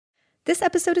This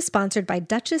episode is sponsored by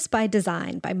Duchess by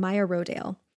Design by Maya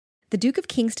Rodale. The Duke of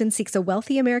Kingston seeks a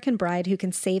wealthy American bride who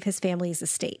can save his family's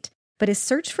estate. But his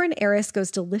search for an heiress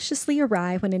goes deliciously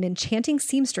awry when an enchanting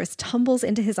seamstress tumbles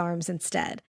into his arms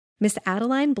instead. Miss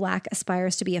Adeline Black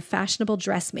aspires to be a fashionable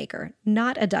dressmaker,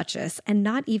 not a duchess, and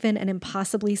not even an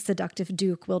impossibly seductive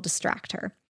duke will distract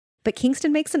her. But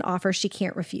Kingston makes an offer she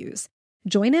can't refuse.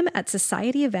 Join him at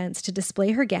society events to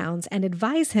display her gowns and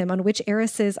advise him on which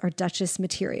heiresses are duchess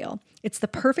material. It's the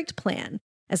perfect plan,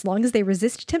 as long as they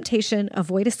resist temptation,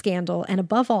 avoid a scandal, and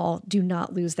above all, do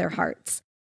not lose their hearts.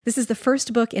 This is the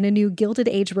first book in a new Gilded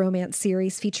Age romance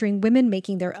series featuring women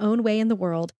making their own way in the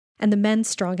world and the men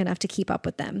strong enough to keep up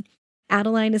with them.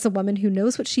 Adeline is a woman who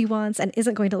knows what she wants and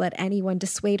isn't going to let anyone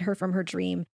dissuade her from her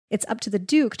dream. It's up to the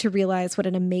Duke to realize what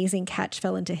an amazing catch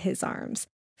fell into his arms.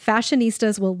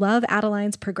 Fashionistas will love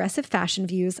Adeline's progressive fashion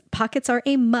views. Pockets are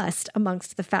a must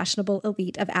amongst the fashionable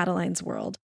elite of Adeline's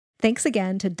world. Thanks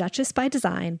again to Duchess by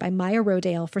Design by Maya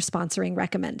Rodale for sponsoring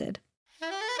Recommended.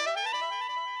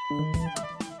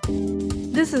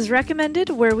 This is Recommended,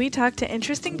 where we talk to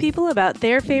interesting people about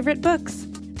their favorite books.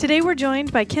 Today we're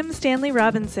joined by Kim Stanley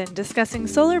Robinson discussing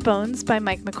Solar Bones by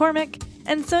Mike McCormick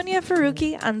and Sonia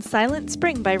Faruqi on Silent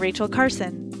Spring by Rachel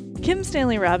Carson. Kim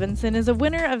Stanley Robinson is a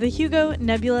winner of the Hugo,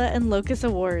 Nebula, and Locus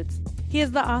Awards. He is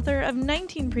the author of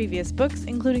 19 previous books,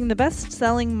 including the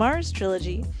best-selling Mars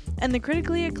trilogy and the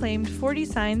critically acclaimed 40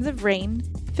 Signs of Rain,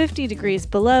 50 Degrees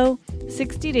Below,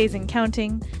 60 Days and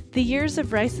Counting, The Years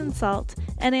of Rice and Salt,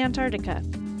 and Antarctica.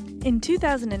 In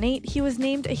 2008, he was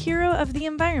named a Hero of the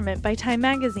Environment by Time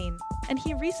magazine, and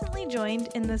he recently joined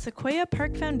in the Sequoia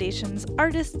Park Foundation's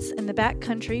Artists in the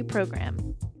Backcountry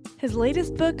program. His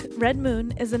latest book, Red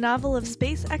Moon, is a novel of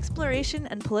space exploration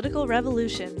and political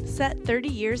revolution set 30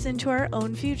 years into our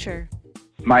own future.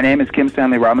 My name is Kim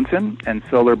Stanley Robinson, and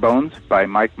Solar Bones by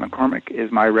Mike McCormick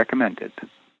is my recommended.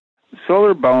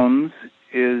 Solar Bones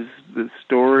is the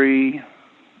story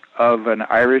of an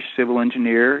Irish civil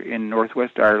engineer in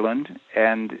Northwest Ireland,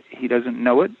 and he doesn't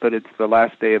know it, but it's the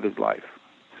last day of his life.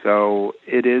 So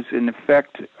it is, in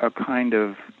effect, a kind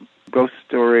of ghost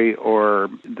story, or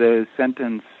the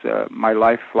sentence, my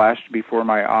life flashed before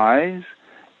my eyes,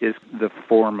 is the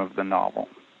form of the novel.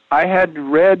 I had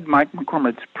read Mike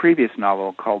McCormick's previous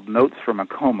novel called Notes from a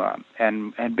Coma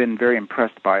and had been very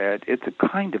impressed by it. It's a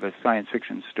kind of a science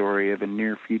fiction story of a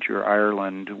near-future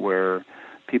Ireland where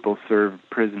people serve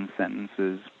prison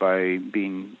sentences by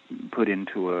being put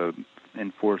into a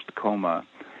enforced coma.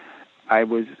 I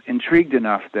was intrigued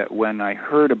enough that when I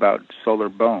heard about Solar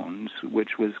Bones,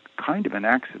 which was kind of an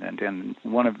accident and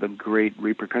one of the great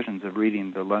repercussions of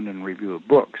reading the London Review of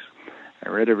Books, I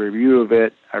read a review of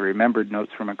it, I remembered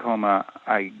Notes from a Coma,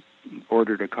 I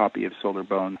ordered a copy of Solar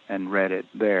Bones and read it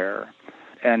there,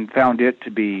 and found it to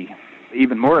be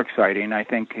even more exciting, I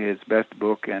think his best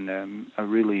book and a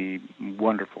really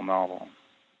wonderful novel.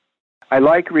 I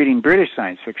like reading British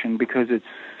science fiction because it's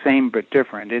same but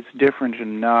different. It's different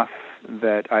enough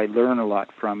that I learn a lot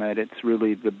from it. It's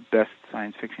really the best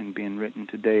science fiction being written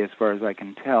today as far as I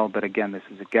can tell, but again, this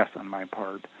is a guess on my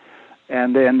part.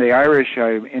 And then the Irish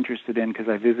I'm interested in because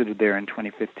I visited there in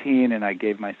 2015 and I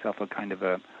gave myself a kind of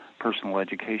a personal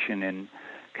education in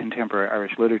contemporary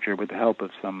Irish literature with the help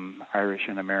of some Irish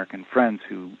and American friends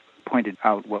who pointed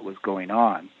out what was going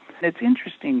on. It's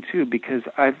interesting, too, because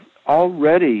I've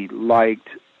already liked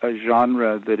a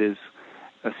genre that is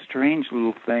a strange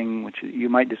little thing, which you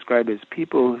might describe as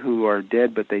people who are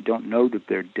dead but they don't know that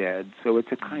they're dead. So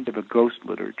it's a kind of a ghost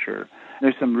literature.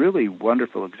 There's some really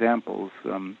wonderful examples.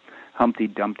 Humpty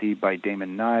Dumpty by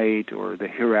Damon Knight, or The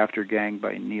Hereafter Gang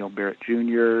by Neil Barrett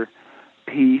Jr.,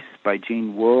 Peace by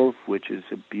Gene Wolfe, which is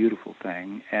a beautiful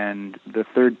thing, and The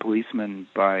Third Policeman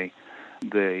by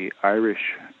the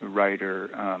Irish writer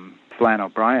Flann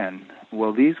O'Brien.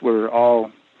 Well, these were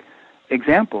all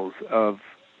examples of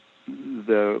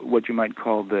what you might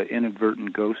call the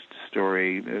inadvertent ghost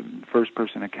story,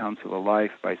 first-person accounts of a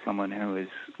life by someone who is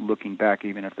looking back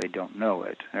even if they don't know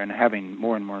it, and having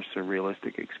more and more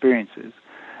surrealistic experiences.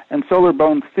 And Solar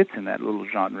Bones fits in that little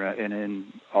genre, and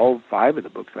in all 5 of the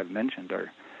books I've mentioned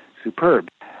are superb.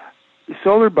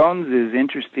 Solar Bones is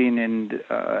interesting in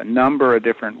a number of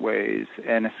different ways,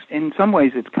 and in some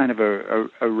ways it's kind of a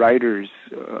writer's,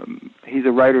 he's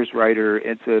a writer's writer.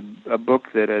 It's a book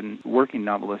that a working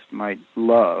novelist might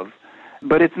love,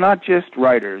 but it's not just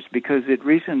writers, because it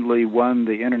recently won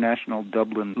the International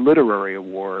Dublin Literary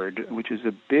Award, which is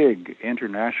a big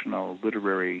international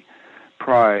literary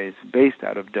prize based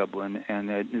out of Dublin, and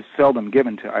it is seldom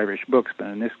given to Irish books, but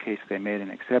in this case they made an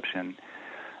exception.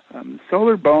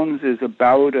 Solar Bones is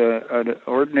about an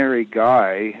ordinary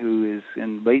guy who is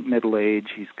in late middle age.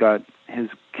 He's got his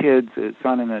kids, a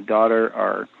son and a daughter,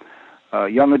 are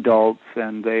young adults,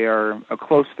 and they are a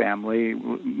close family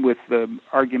with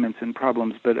arguments and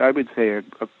problems, but I would say a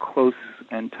close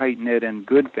and tight-knit and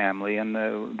good family, and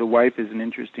the wife is an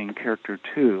interesting character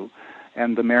too,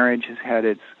 and the marriage has had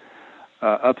its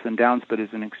ups and downs, but is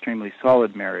an extremely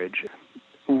solid marriage.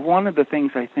 One of the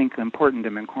things I think important to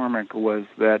McCormick was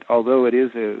that although it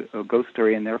is a ghost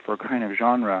story and therefore kind of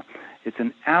genre, it's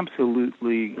an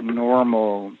absolutely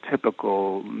normal,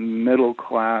 typical,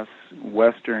 middle-class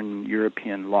Western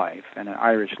European life, and an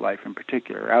Irish life in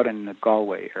particular, out in the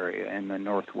Galway area in the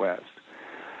northwest.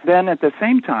 Then at the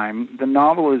same time, the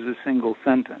novel is a single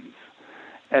sentence.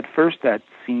 At first that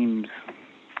seems,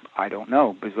 I don't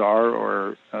know, bizarre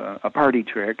or a party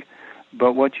trick,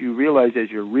 but what you realize as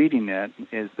you're reading it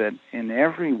is that in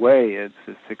every way it's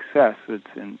a success. It's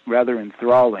rather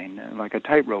enthralling, like a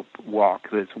tightrope walk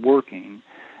that's working,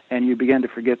 and you begin to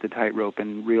forget the tightrope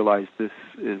and realize this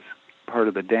is part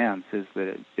of the dance, is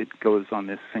that it goes on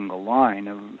this single line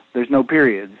of there's no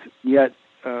periods, yet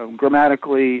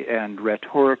grammatically and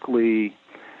rhetorically,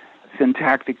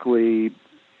 syntactically,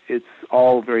 it's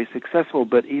all very successful,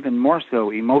 but even more so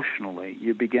emotionally.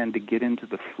 You begin to get into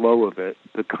the flow of it,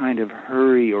 the kind of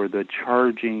hurry or the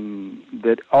charging,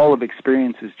 that all of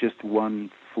experience is just one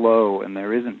flow, and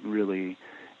there isn't really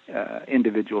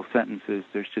individual sentences.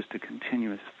 There's just a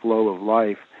continuous flow of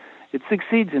life. It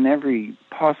succeeds in every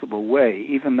possible way,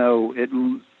 even though it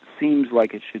seems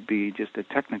like it should be just a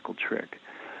technical trick.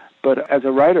 But as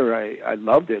a writer, I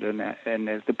loved it, and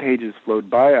as the pages flowed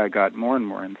by, I got more and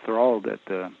more enthralled at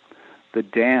the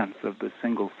dance of the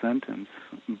single sentence.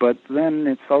 But then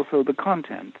it's also the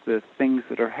content, the things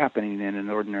that are happening in an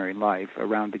ordinary life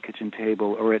around the kitchen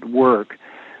table or at work.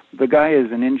 The guy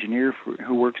is an engineer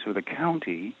who works for the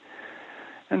county,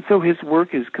 and so his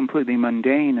work is completely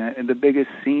mundane. The biggest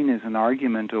scene is an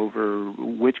argument over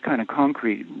which kind of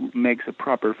concrete makes a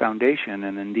proper foundation,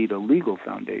 and indeed a legal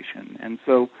foundation. And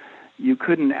so you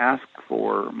couldn't ask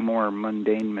for more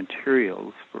mundane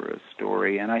materials for a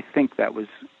story, and I think that was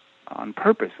on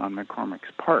purpose on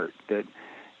McCormick's part, that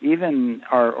even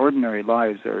our ordinary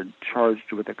lives are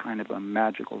charged with a kind of a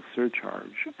magical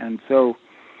surcharge. And so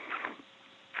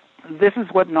this is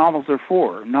what novels are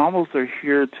for. Novels are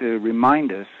here to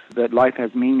remind us that life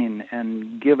has meaning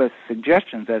and give us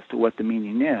suggestions as to what the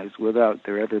meaning is without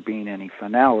there ever being any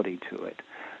finality to it.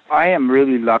 I am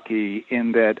really lucky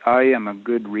in that I am a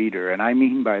good reader, and I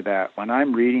mean by that, when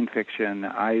I'm reading fiction,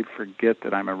 I forget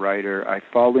that I'm a writer. I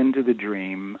fall into the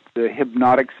dream. The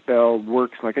hypnotic spell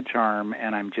works like a charm,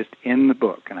 and I'm just in the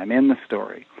book, and I'm in the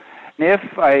story. And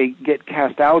if I get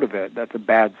cast out of it, that's a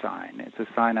bad sign. It's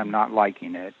a sign I'm not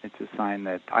liking it. It's a sign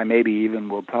that I maybe even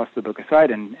will toss the book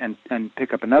aside and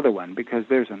pick up another one, because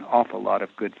there's an awful lot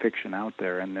of good fiction out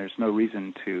there, and there's no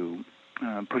reason to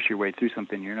push your way through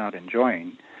something you're not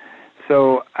enjoying.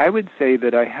 So I would say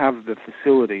that I have the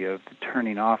facility of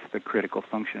turning off the critical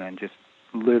function and just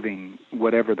living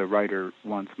whatever the writer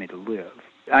wants me to live.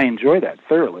 I enjoy that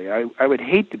thoroughly. I would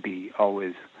hate to be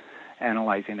always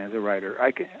analyzing as a writer.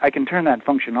 I can turn that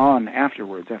function on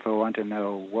afterwards if I want to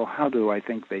know, well, how do I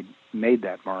think they made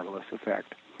that marvelous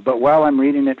effect? But while I'm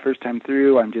reading it first time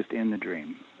through, I'm just in the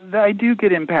dream. I do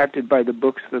get impacted by the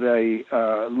books that I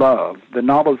love. The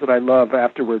novels that I love,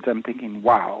 afterwards I'm thinking,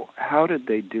 wow, how did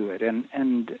they do it?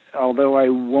 And although I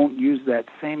won't use that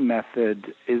same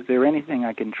method, is there anything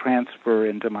I can transfer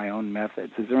into my own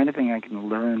methods? Is there anything I can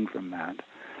learn from that?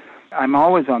 I'm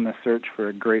always on the search for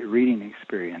a great reading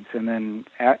experience, and then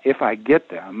if I get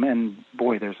them, and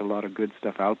boy, there's a lot of good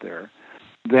stuff out there,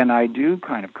 then I do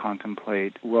kind of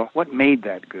contemplate, well, what made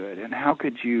that good, and how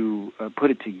could you put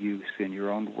it to use in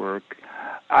your own work?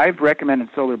 I've recommended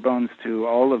Solar Bones to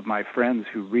all of my friends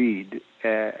who read.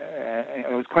 I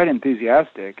was quite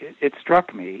enthusiastic. It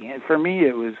struck me. And for me,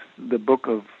 it was the book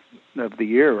of the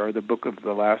year, or the book of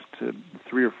the last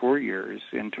 3 or 4 years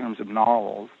in terms of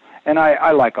novels. And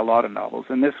I like a lot of novels,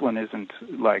 and this one isn't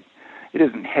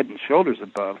head and shoulders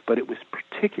above, but it was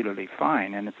particularly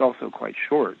fine, and it's also quite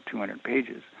short, 200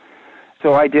 pages.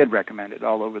 So I did recommend it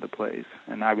all over the place,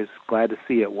 and I was glad to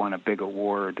see it won a big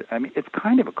award. I mean, it's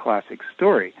kind of a classic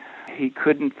story. He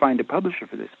couldn't find a publisher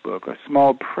for this book. A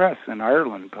small press in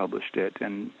Ireland published it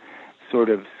and sort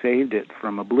of saved it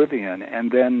from oblivion.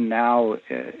 And then now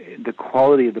the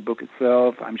quality of the book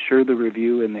itself, I'm sure the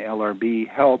review in the LRB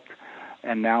helped,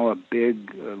 and now a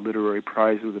big literary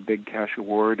prize with a big cash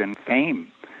award and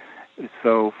fame.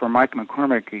 So for Mike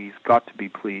McCormick, he's got to be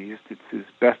pleased. It's his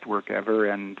best work ever,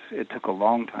 and it took a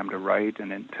long time to write,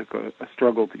 and it took a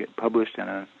struggle to get published,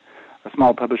 and a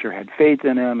small publisher had faith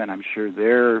in him, and I'm sure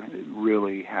they're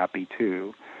really happy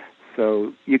too.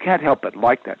 So you can't help but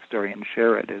like that story and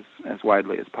share it as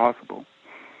widely as possible.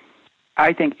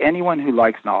 I think anyone who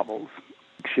likes novels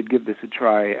should give this a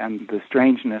try, and the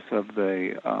strangeness of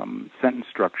the sentence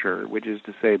structure, which is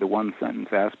to say the one-sentence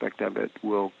aspect of it,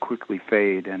 will quickly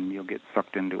fade and you'll get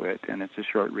sucked into it, and it's a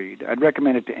short read. I'd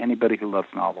recommend it to anybody who loves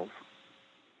novels.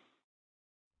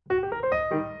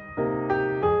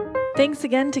 Thanks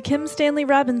again to Kim Stanley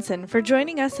Robinson for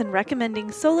joining us and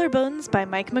recommending Solar Bones by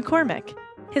Mike McCormick.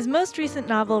 His most recent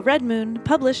novel, Red Moon,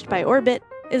 published by Orbit,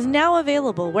 is now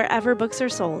available wherever books are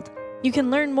sold. You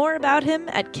can learn more about him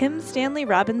at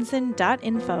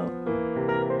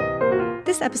kimstanleyrobinson.info.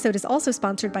 This episode is also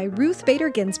sponsored by Ruth Bader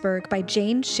Ginsburg by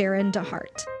Jane Sharon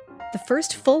DeHart, the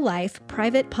first full-life,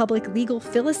 private, public, legal,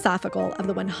 philosophical of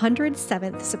the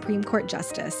 107th Supreme Court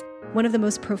Justice, one of the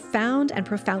most profound and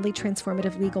profoundly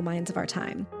transformative legal minds of our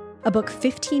time. A book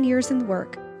 15 years in the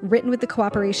work, written with the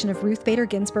cooperation of Ruth Bader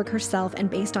Ginsburg herself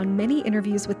and based on many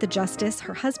interviews with the justice,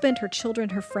 her husband, her children,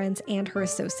 her friends, and her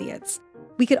associates.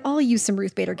 We could all use some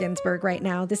Ruth Bader Ginsburg right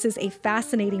now. This is a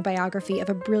fascinating biography of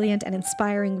a brilliant and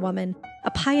inspiring woman,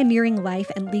 a pioneering life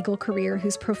and legal career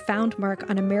whose profound mark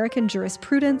on American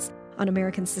jurisprudence, on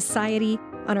American society,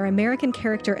 on our American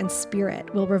character and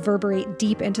spirit will reverberate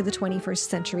deep into the 21st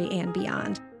century and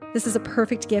beyond. This is a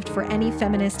perfect gift for any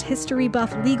feminist, history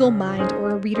buff, legal mind, or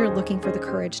a reader looking for the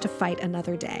courage to fight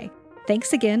another day.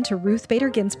 Thanks again to Ruth Bader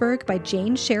Ginsburg by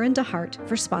Jane Sharon DeHart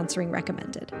for sponsoring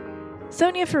Recommended.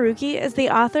 Sonia Faruqi is the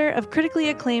author of critically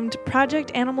acclaimed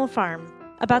Project Animal Farm,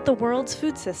 about the world's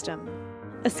food system.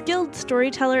 A skilled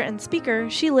storyteller and speaker,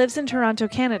 she lives in Toronto,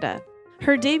 Canada.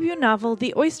 Her debut novel,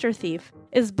 The Oyster Thief,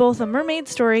 is both a mermaid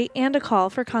story and a call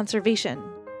for conservation.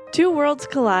 Two worlds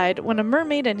collide when a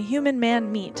mermaid and human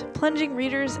man meet, plunging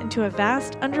readers into a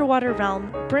vast underwater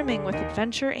realm brimming with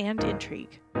adventure and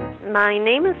intrigue. My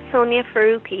name is Sonia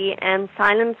Faruqi, and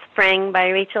Silent Spring by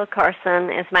Rachel Carson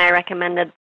is my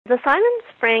recommended. The Silent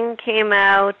Spring came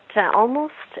out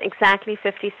almost exactly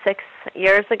 56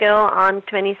 years ago on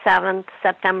 27th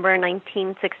September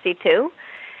 1962.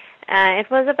 It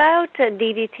was about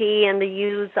DDT and the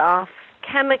use of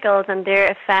chemicals and their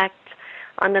effect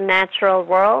on the natural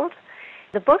world.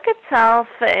 The book itself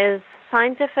is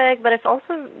scientific, but it's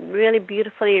also really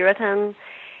beautifully written,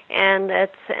 and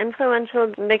it's influential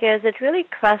because it really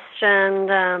questioned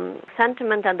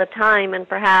sentiment at the time, and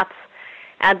perhaps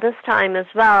at this time as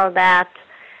well, that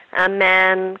a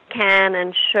man can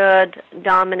and should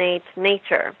dominate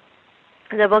nature.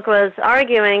 The book was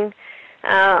arguing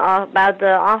about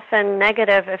the often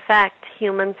negative effect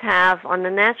humans have on the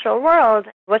natural world.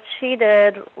 What she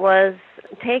did was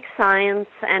take science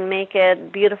and make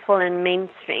it beautiful and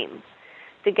mainstream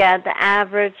to get the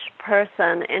average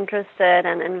person interested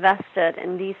and invested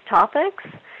in these topics,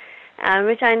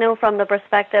 which I know from the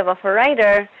perspective of a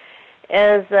writer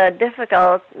is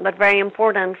difficult but very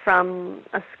important from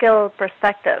a skill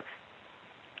perspective.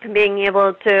 Being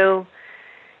able to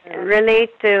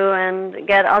relate to and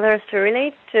get others to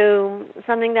relate to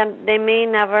something that they may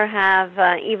never have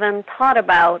even thought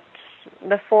about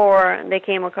before they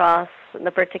came across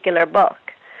the particular book.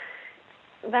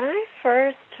 When I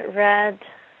first read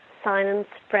Silent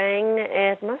Spring,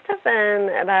 it must have been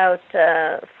about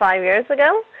 5 years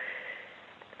ago.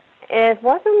 It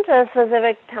wasn't a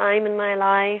specific time in my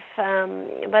life,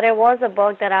 but it was a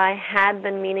book that I had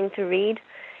been meaning to read,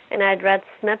 and I'd read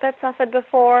snippets of it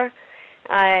before.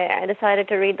 I decided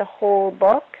to read the whole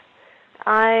book.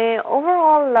 I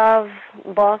overall love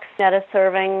books that are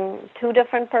serving two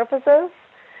different purposes.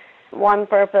 One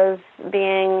purpose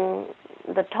being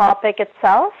the topic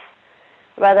itself,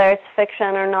 whether it's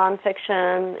fiction or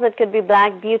nonfiction. It could be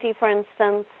Black Beauty, for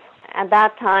instance. At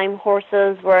that time,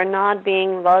 horses were not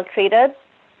being well treated,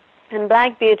 and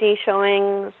Black Beauty,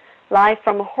 showing life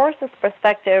from a horse's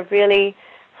perspective, really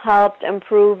helped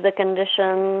improve the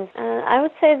conditions. I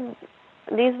would say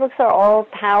these books are all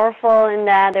powerful in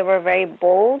that they were very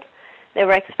bold. They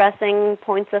were expressing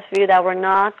points of view that were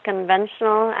not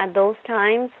conventional at those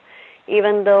times,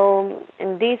 even though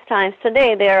in these times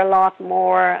today they are a lot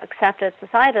more accepted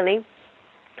societally.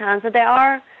 So there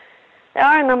are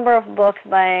a number of books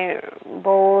by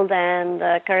bold and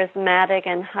charismatic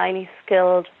and highly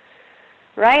skilled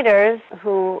writers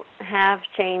who have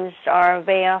changed our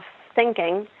way of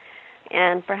thinking,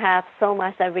 and perhaps so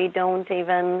much that we don't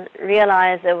even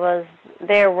realize it was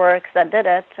their works that did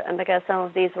it, and because some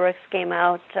of these works came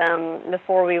out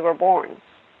before we were born.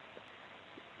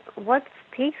 What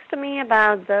speaks to me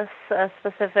about this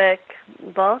specific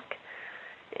book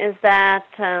is that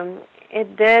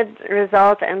it did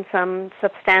result in some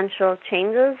substantial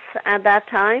changes at that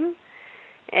time.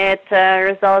 It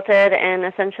resulted in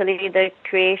essentially the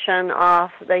creation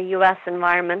of the U.S.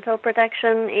 Environmental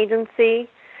Protection Agency,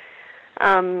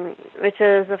 which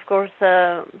is, of course,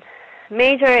 a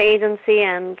major agency,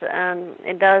 and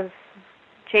it does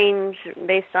change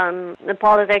based on the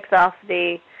politics of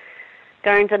the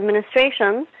current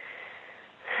administration.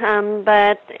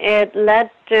 But it led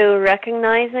to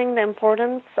recognizing the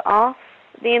importance of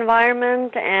the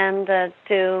environment and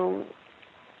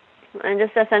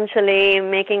just essentially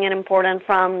making it important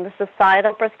from the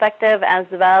societal perspective as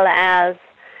well as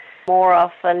more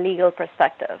of a legal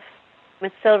perspective.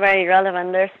 It's still very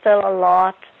relevant. There's still a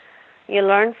lot you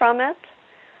learn from it.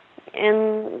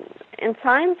 In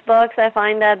science books, I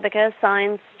find that because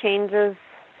science changes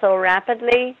so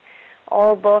rapidly,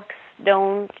 all books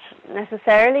don't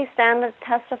necessarily stand the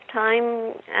test of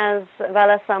time as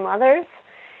well as some others.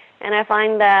 And I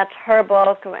find that her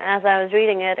book, as I was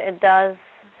reading it, it does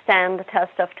stand the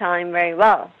test of time very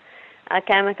well.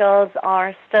 Chemicals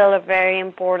are still a very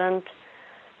important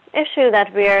issue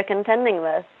that we are contending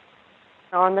with.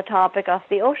 On the topic of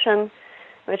the ocean,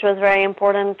 which was very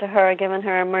important to her given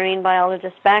her marine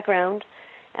biologist background,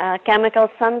 chemical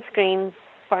sunscreens,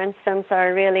 for instance,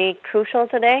 are really crucial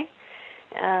today.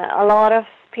 A lot of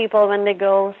people, when they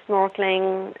go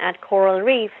snorkeling at coral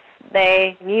reefs,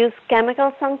 they use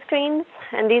chemical sunscreens,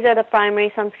 and these are the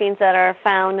primary sunscreens that are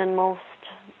found in most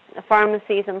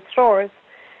pharmacies and stores,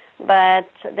 but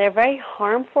they're very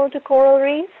harmful to coral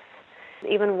reefs.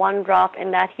 Even one drop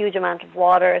in that huge amount of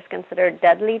water is considered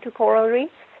deadly to coral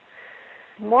reefs.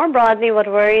 More broadly, what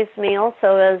worries me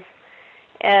also is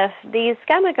if these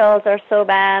chemicals are so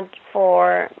bad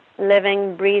for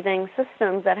living, breathing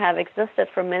systems that have existed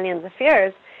for millions of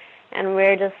years, and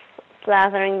we're just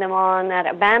slathering them on at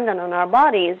abandon on our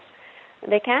bodies,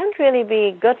 they can't really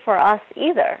be good for us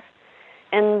either.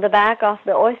 In the back of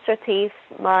The Oyster Thief,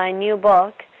 my new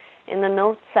book, in the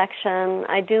notes section,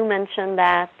 I do mention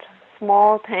that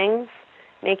small things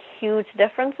make huge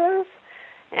differences,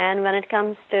 and when it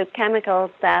comes to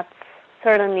chemicals, that's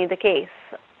certainly the case.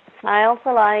 I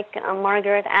also like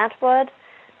Margaret Atwood.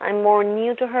 I'm more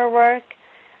new to her work,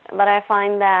 but I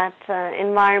find that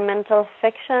environmental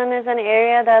fiction is an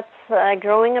area that's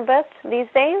growing a bit these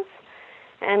days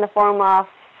in the form of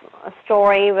a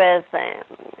story with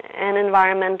an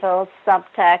environmental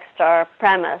subtext or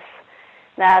premise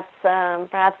that's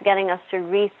perhaps getting us to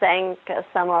rethink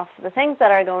some of the things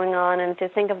that are going on and to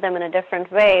think of them in a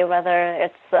different way, whether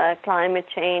it's climate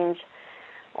change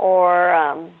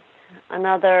or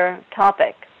another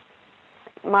topic.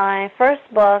 My first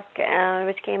book,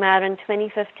 which came out in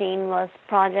 2015, was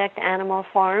Project Animal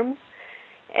Farm.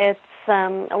 It's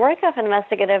a work of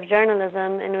investigative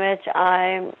journalism in which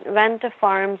I went to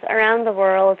farms around the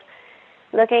world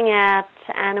looking at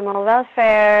animal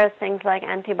welfare, things like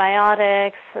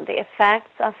antibiotics, the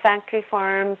effects of factory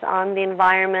farms on the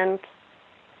environment.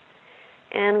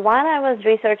 And while I was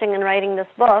researching and writing this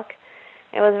book,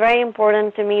 it was very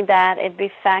important to me that it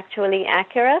be factually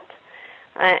accurate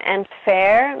and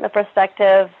fair. The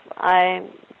perspective I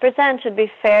present should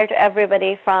be fair to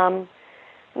everybody, from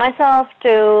myself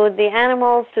to the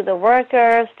animals, to the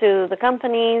workers, to the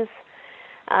companies.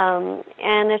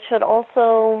 And it should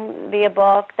also be a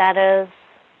book that is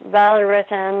well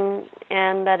written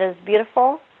and that is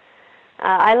beautiful.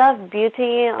 I love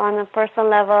beauty on a personal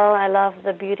level. I love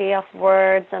the beauty of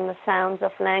words and the sounds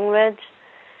of language.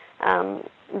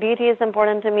 Beauty is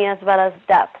important to me as well as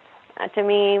depth. To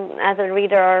me, as a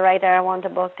reader or writer, I want a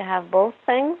book to have both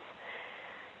things.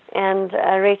 And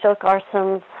Rachel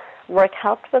Carson's work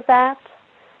helped with that.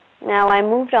 Now I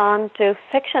moved on to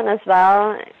fiction as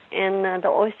well in The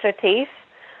Oyster Thief,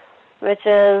 which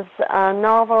is a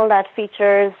novel that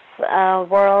features a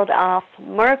world of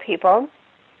merpeople.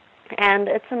 And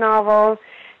it's a novel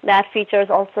that features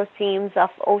also themes of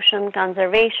ocean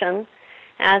conservation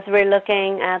as we're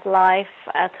looking at life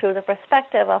through the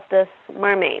perspective of this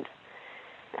mermaid.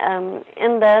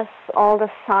 In this, all the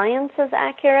science is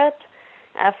accurate,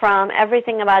 from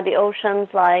everything about the oceans,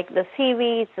 like the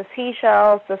seaweeds, the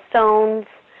seashells, the stones,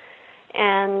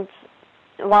 and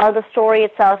while the story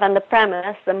itself and the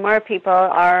premise, the merpeople,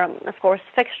 are, of course,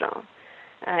 fictional.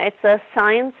 It's a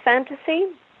science fantasy.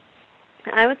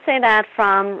 I would say that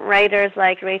from writers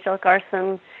like Rachel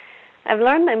Carson, I've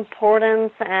learned the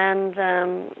importance and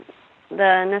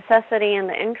the necessity and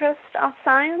the interest of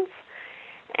science,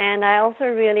 and I also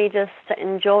really just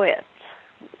enjoy it.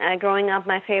 Growing up,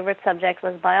 my favorite subject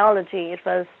was biology. It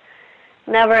was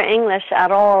never English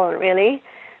at all, really,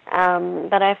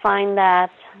 but I find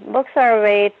that books are a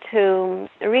way to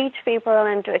reach people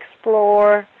and to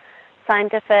explore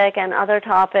scientific and other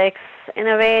topics in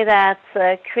a way that's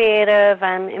creative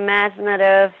and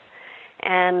imaginative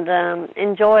and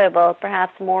enjoyable,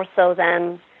 perhaps more so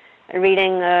than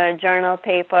reading a journal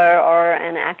paper or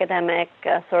an academic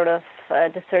sort of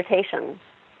dissertation.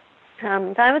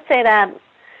 So I would say that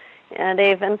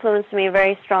they've influenced me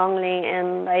very strongly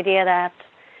in the idea that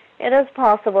it is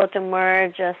possible to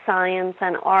merge science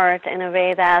and art in a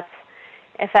way that's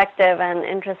effective and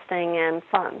interesting and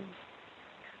fun.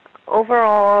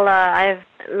 Overall, I've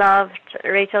loved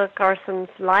Rachel Carson's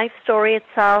life story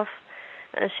itself.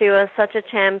 She was such a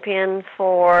champion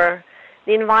for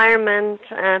the environment,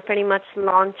 pretty much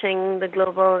launching the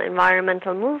global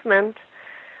environmental movement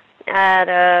at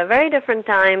a very different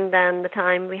time than the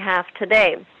time we have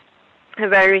today,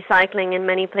 where recycling in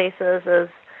many places is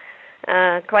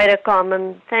quite a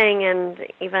common thing, and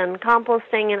even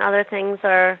composting and other things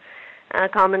are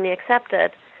commonly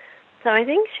accepted. So I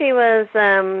think she was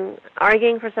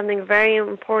arguing for something very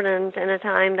important in a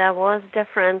time that was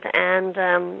different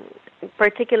and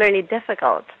particularly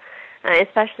difficult,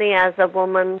 especially as a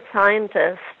woman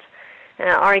scientist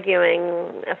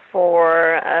arguing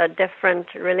for a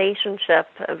different relationship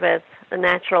with the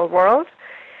natural world.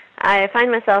 I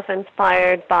find myself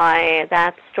inspired by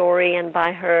that story and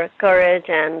by her courage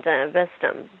and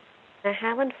wisdom. I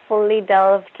haven't fully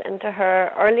delved into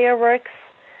her earlier works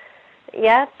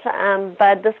yet,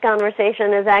 but this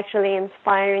conversation is actually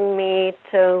inspiring me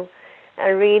to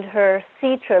read her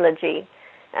Sea Trilogy,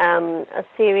 a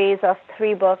series of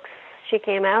 3 books she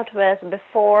came out with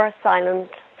before Silent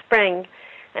Spring,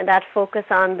 and that focus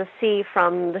on the sea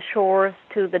from the shores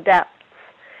to the depths.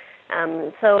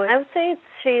 So I would say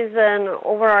she's an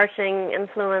overarching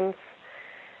influence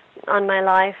on my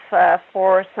life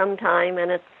for some time, and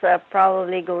it's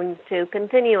probably going to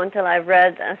continue until I've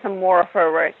read some more of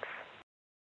her works.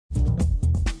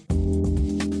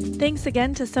 Thanks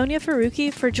again to Sonia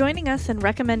Faruqi for joining us and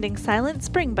recommending Silent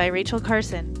Spring by Rachel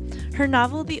Carson. Her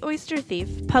novel, The Oyster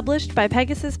Thief, published by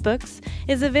Pegasus Books,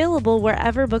 is available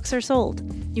wherever books are sold.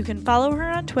 You can follow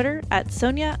her on Twitter at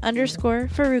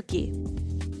Sonia_Faruqi.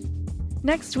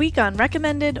 Next week on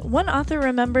Recommended, one author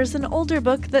remembers an older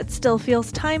book that still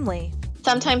feels timely.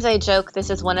 Sometimes I joke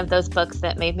this is one of those books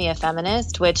that made me a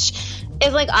feminist, which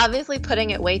is obviously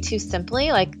putting it way too simply,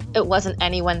 it wasn't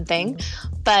any one thing.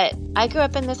 But I grew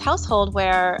up in this household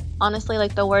where, honestly,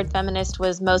 the word feminist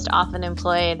was most often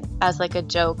employed as a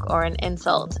joke or an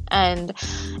insult. And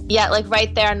yet,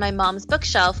 right there on my mom's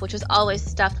bookshelf, which was always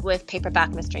stuffed with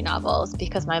paperback mystery novels,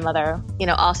 because my mother,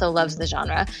 also loves the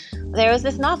genre, there was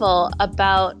this novel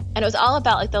and it was all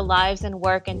about the lives and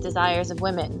work and desires of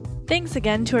women. Thanks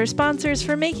again to our sponsors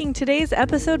for making today's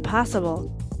episode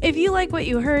possible. If you like what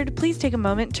you heard, please take a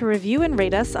moment to review and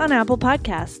rate us on Apple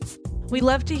Podcasts. We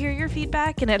love to hear your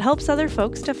feedback, and it helps other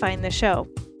folks to find the show.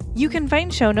 You can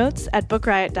find show notes at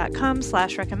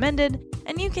bookriot.com/recommended,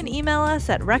 and you can email us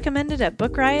at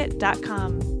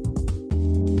recommended@bookriot.com.